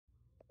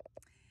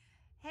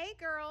Hey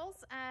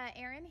girls,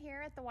 Erin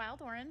here at the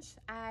Wild Orange.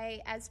 I,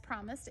 as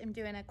promised, am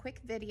doing a quick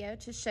video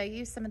to show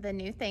you some of the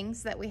new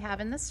things that we have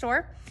in the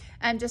store,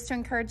 just to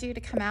encourage you to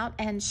come out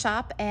and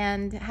shop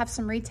and have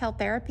some retail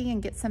therapy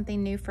and get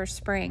something new for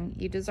spring.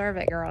 You deserve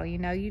it, girl. You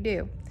know you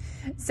do.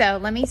 So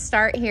let me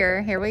start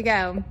here. Here we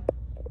go.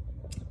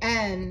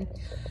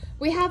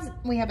 We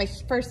have a,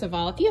 first of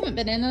all, if you haven't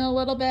been in a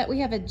little bit, we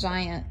have a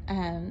giant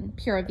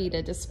Pura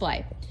Vida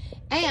display.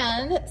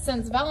 And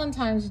since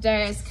Valentine's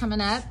Day is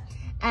coming up,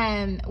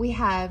 we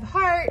have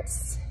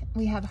hearts,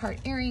 we have heart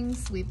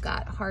earrings, we've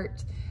got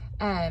heart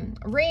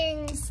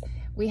rings,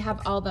 we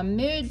have all the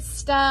mood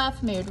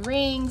stuff, mood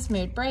rings,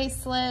 mood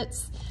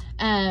bracelets,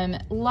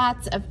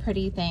 lots of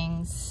pretty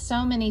things.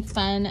 So many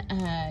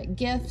fun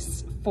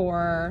gifts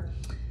for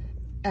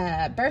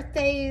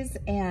birthdays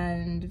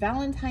and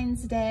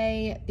Valentine's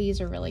Day.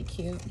 These are really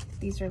cute.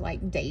 These are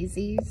like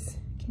daisies.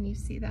 Can you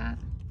see that?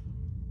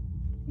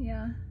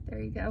 Yeah, there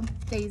you go,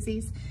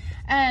 daisies.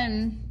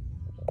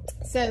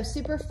 So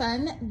super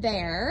fun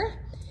there.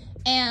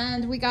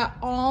 And we got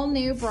all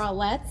new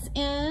bralettes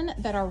in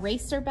that are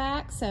racer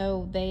back.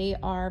 So they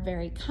are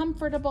very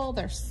comfortable.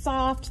 They're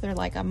soft. They're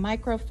like a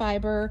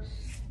microfiber,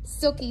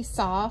 silky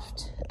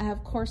soft.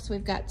 Of course,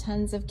 we've got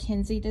tons of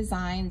Kinsey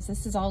designs.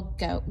 This is all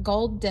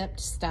gold dipped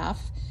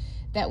stuff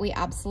that we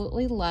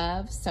absolutely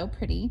love. So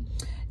pretty.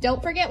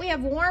 Don't forget we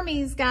have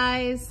warmies,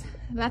 guys.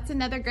 That's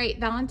another great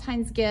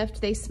Valentine's gift.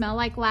 They smell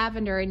like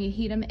lavender and you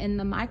heat them in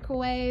the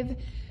microwave.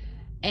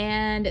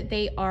 And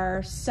they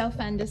are so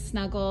fun to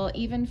snuggle,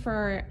 even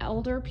for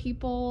older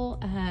people,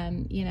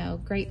 you know,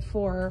 great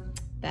for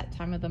that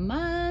time of the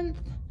month.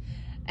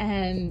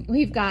 And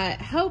we've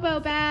got hobo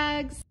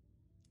bags.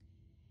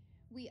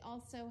 We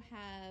also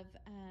have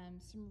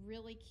some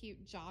really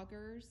cute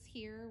joggers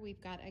here. We've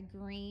got a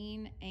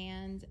green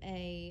and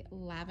a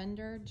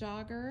lavender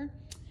jogger.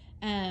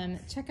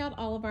 Check out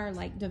all of our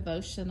like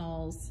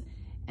devotionals.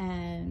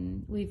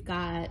 And we've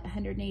got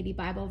 180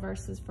 Bible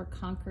verses for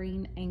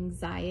conquering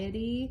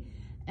anxiety,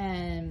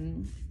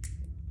 and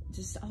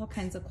just all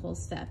kinds of cool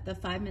stuff. The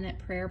 5-minute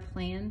prayer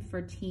plan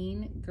for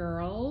teen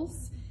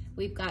girls.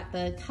 We've got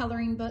the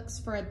coloring books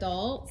for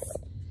adults.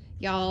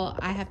 Y'all,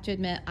 I have to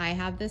admit, I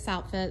have this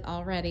outfit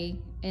already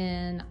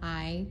and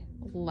I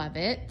love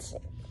it.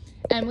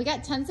 And we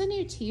got tons of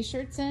new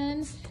t-shirts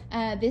in.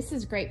 This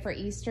is great for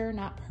Easter,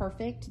 not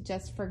perfect,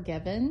 just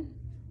forgiven.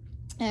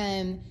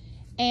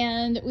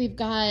 And we've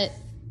got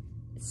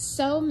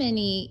so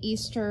many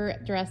Easter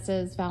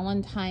dresses,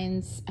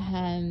 Valentine's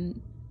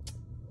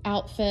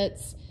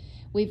outfits.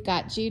 We've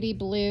got Judy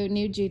Blue,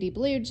 new Judy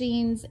Blue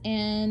jeans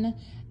in.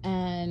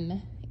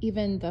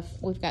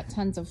 We've got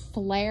tons of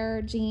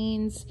flare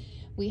jeans.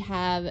 We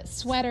have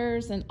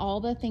sweaters and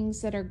all the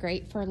things that are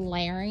great for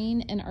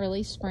layering in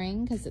early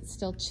spring because it's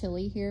still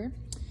chilly here.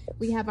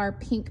 We have our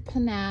pink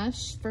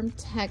panache from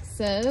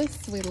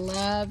Texas. We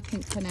love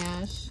pink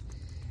panache.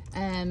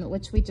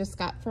 Which we just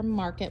got from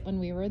Market when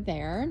we were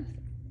there.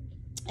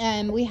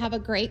 We have a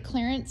great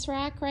clearance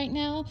rack right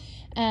now.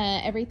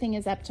 Everything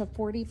is up to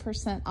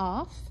 40%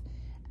 off.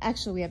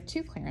 Actually, we have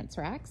 2 clearance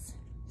racks.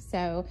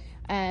 So,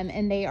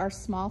 and they are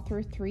small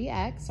through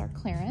 3X, our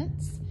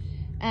clearance.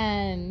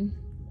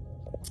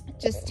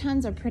 Just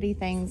tons of pretty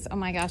things. Oh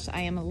my gosh,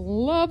 I am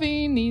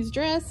loving these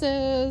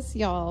dresses,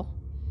 y'all.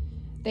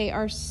 They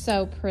are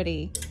so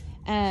pretty.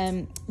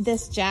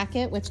 This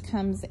jacket, which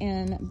comes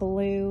in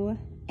blue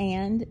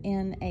and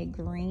in a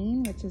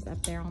green, which is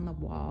up there on the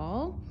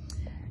wall.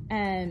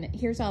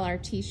 Here's all our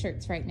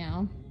t-shirts right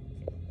now.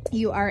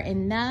 You are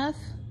enough,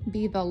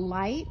 be the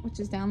light, which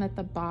is down at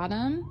the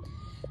bottom.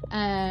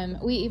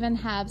 We even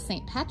have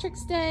St.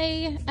 Patrick's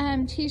Day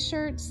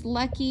t-shirts,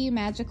 lucky,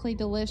 magically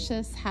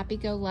delicious,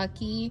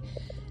 happy-go-lucky.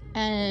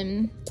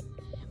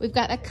 We've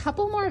got a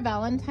couple more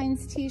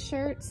Valentine's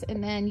t-shirts,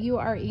 and then you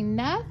are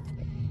enough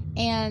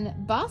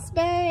and boss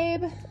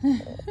babe.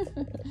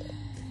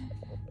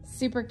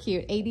 Super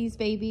cute, 80s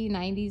baby,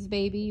 90s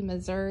baby,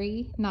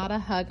 Missouri, not a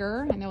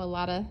hugger. I know a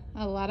lot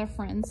of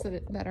friends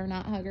that are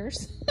not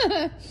huggers.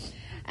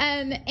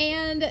 And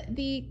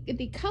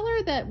the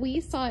color that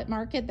we saw at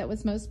Market that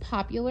was most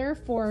popular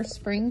for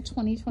spring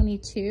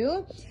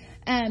 2022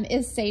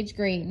 is sage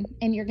green,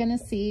 and you're gonna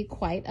see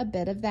quite a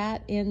bit of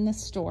that in the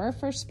store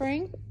for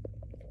spring.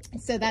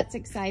 So that's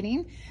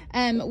exciting.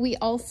 We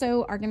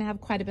also are gonna have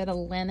quite a bit of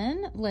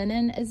linen.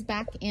 Linen is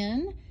back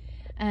in.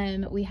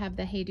 We have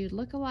the Hey Dude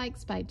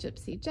lookalikes by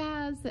Gypsy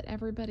Jazz that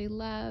everybody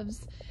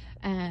loves.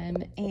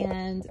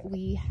 And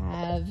we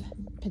have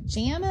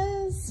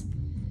pajamas,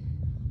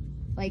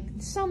 like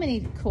so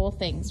many cool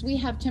things. We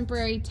have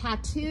temporary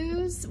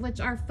tattoos, which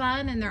are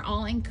fun, and they're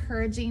all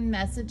encouraging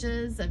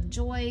messages of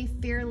joy,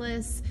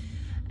 fearless,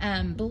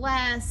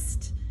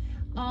 blessed,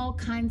 all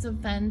kinds of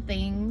fun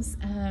things.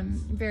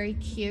 Very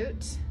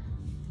cute.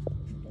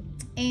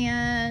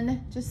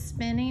 And just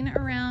spinning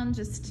around,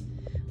 just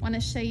want to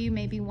show you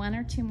maybe 1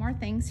 or 2 more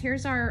things.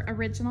 Here's our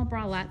original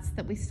bralettes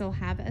that we still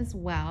have as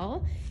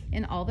well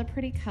in all the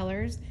pretty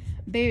colors.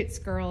 Boots,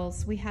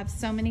 girls, we have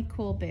so many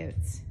cool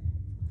boots.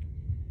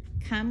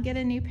 Come get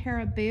a new pair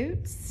of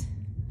boots.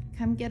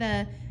 come get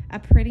a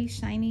pretty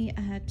shiny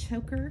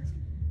choker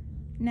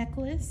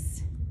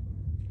necklace.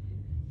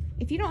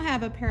 If you don't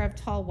have a pair of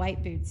tall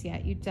white boots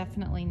yet, you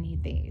definitely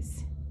need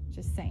these,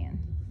 just saying.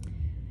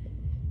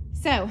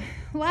 So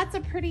lots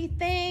of pretty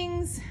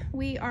things.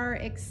 We are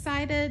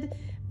excited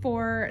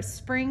for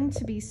spring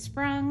to be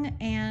sprung,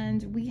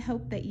 and we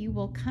hope that you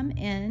will come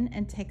in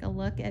and take a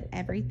look at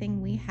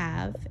everything we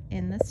have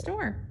in the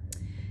store.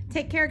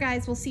 Take care,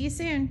 guys. We'll see you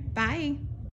soon. Bye.